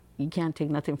you can't take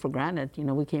nothing for granted. You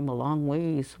know, we came a long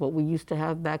ways. What we used to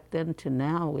have back then to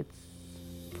now, it's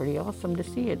pretty awesome to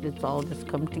see it. It's all just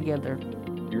come together.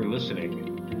 You're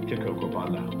listening to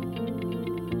Cocopah Now.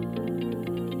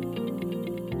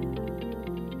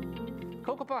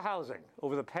 Cocopah housing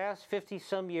over the past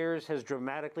 50-some years has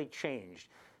dramatically changed,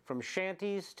 from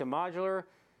shanties to modular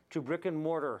to brick and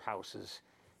mortar houses.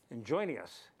 And joining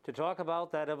us to talk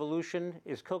about that evolution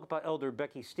is Cocopah Elder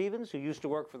Becky Stevens, who used to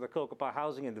work for the Cocopah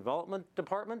Housing and Development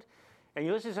Department, and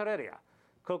Ulysses Heredia,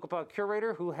 Cocopah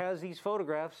curator, who has these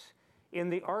photographs in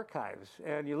the archives.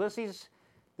 And Ulysses,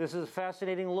 this is a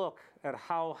fascinating look at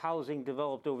how housing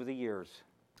developed over the years.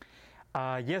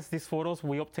 Yes, these photos,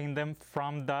 we obtained them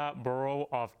from the Bureau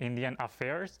of Indian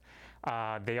Affairs.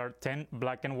 They are 10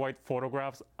 black and white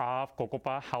photographs of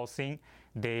Cocopah housing.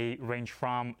 They range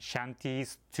from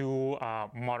shanties to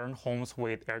modern homes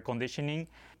with air conditioning,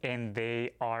 and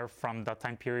they are from the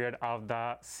time period of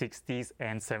the 60s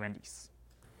and 70s.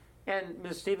 And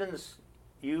Ms. Stevens,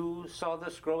 you saw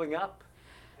this growing up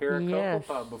here at Yes.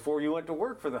 Cocopah before you went to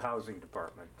work for the housing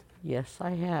department. Yes,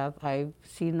 I have. I've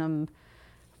seen them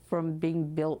from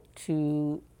being built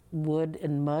to wood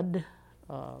and mud,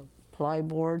 ply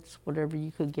boards, whatever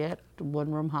you could get,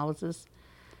 one-room houses.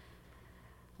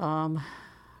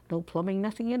 No plumbing,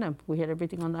 nothing in them. We had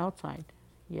everything on the outside,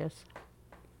 yes.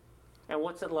 And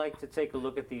what's it like to take a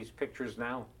look at these pictures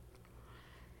now?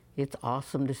 It's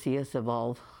awesome to see us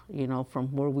evolve, you know,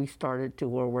 from where we started to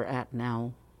where we're at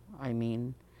now. I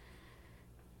mean,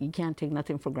 you can't take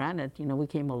nothing for granted. You know, we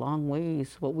came a long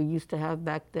ways. What we used to have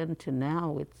back then to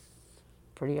now, it's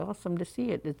pretty awesome to see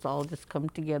it. It's all just come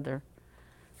together,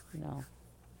 you know.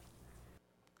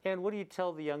 And what do you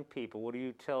tell the young people? What do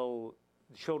you tell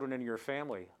the children in your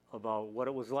family about what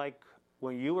it was like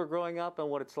when you were growing up and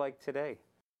what it's like today?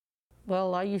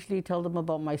 Well, I usually tell them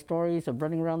about my stories of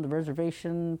running around the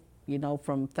reservation, you know,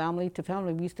 from family to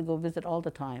family. We used to go visit all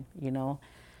the time, you know,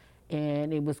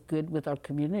 and it was good with our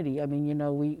community. I mean, you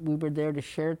know, we were there to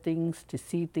share things, to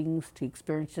see things, to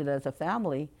experience it as a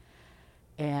family.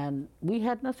 And we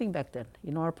had nothing back then.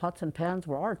 You know, our pots and pans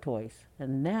were our toys.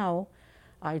 And now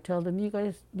I tell them, you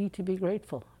guys need to be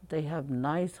grateful. They have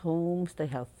nice homes, they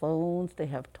have phones, they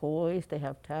have toys, they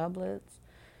have tablets.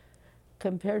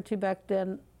 Compared to back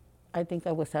then, I think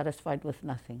I was satisfied with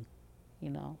nothing. You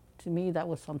know, to me, that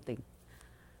was something.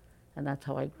 And that's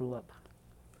how I grew up.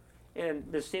 And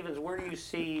Ms. Stevens, where do you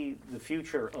see the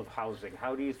future of housing?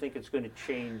 How do you think it's going to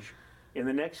change in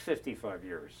the next 55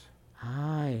 years?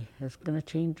 It's going to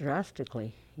change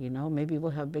drastically. You know, maybe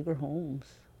we'll have bigger homes.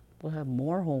 We'll have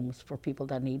more homes for people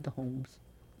that need the homes,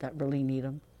 that really need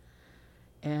them.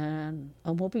 And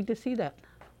I'm hoping to see that.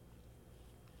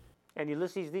 And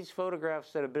Ulysses, these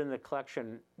photographs that have been in the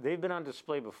collection, they've been on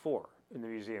display before in the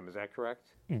museum, is that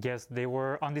correct? Yes, they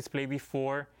were on display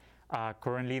before.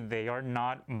 Currently, they are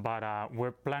not, but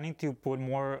we're planning to put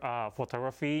more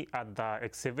photography at the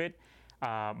exhibit.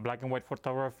 Black and white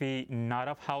photography, not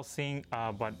of housing,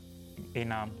 but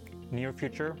in a near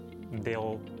future,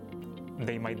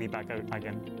 they might be back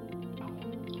again.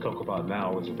 Cocopah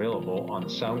Now is available on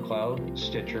SoundCloud,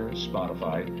 Stitcher,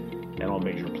 Spotify, and all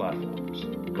major platforms.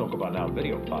 Cocopah Now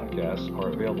video podcasts are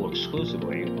available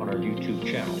exclusively on our YouTube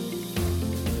channel.